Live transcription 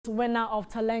Winner of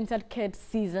Talented Kidz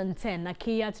Season 10,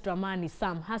 Nakeeyat Dramani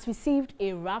Sam, has received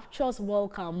a rapturous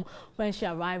welcome when she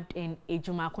arrived in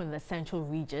Ejumako in the central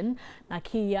region.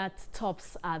 Nakeeyat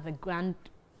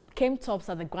came tops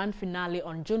at the grand finale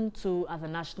on June 2 at the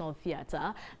National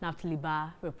Theatre.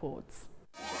 Naftaliba reports.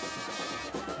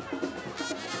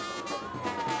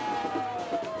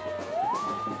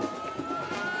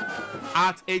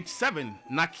 At age 7,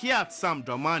 Nakeeyat Sam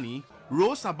Dramani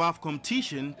rose above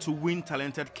competition to win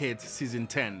Talented Kidz Season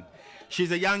 10. She's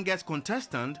the youngest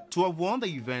contestant to have won the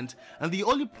event and the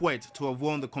only poet to have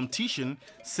won the competition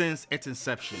since its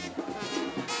inception.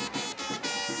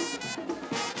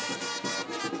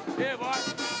 Hey, boy.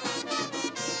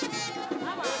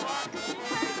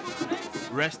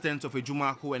 Residents of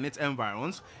Ejumako and its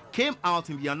environs came out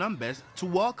in their numbers to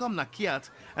welcome Nakeeyat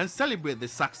and celebrate the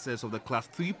success of the Class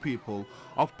 3 people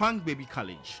of Punk Baby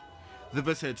College. The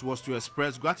visit was to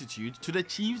express gratitude to the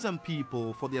chiefs and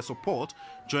people for their support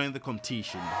during the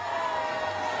competition.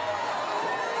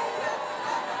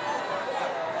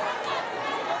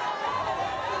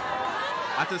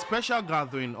 At a special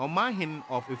gathering on Mahin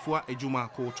of Ifua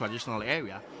Ejumako traditional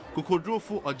area,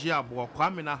 Kukodrofu Ojiabo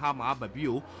Kwamina Hama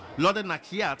Ababio lauded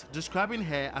Nakeeyat, describing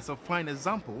her as a fine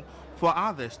example for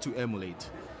others to emulate.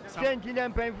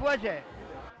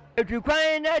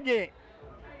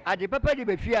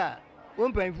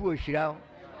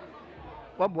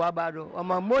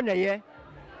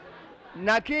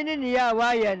 Nakini ni ya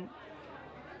wayen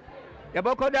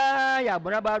yabokoda ya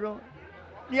bonabaro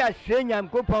ni asenya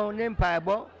mkopon ne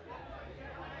mpaebo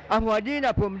ahwadi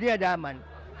na pomdia daman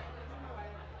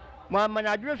Muhammad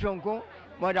aduro sonko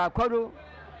moda kodo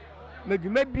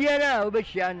medume biara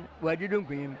obehia wadi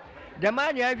donkunim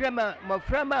dama ne ahwema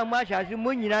moframa amashase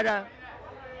munyinara.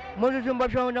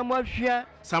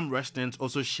 Some residents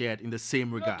also shared in the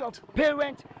same regard.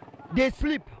 Parents, they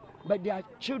sleep, but their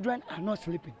children are not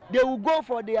sleeping. They will go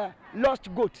for their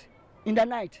lost goat in the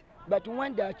night, but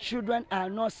when their children are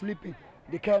not sleeping,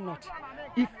 they cannot.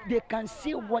 If they can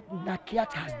see what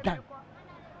Nakeeyat has done,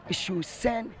 it should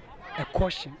send a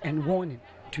caution and warning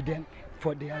to them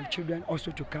for their children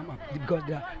also to come up, because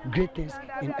there are great things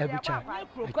in every child. I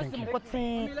thank you.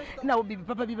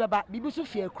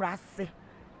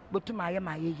 But to my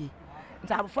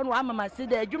phone, Mamma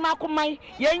said, you mark my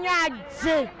young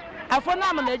I phone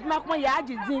I'm mark my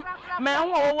yaji. Man,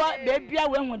 what baby I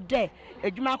went there.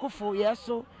 A Jumako for years,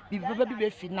 so be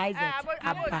nice.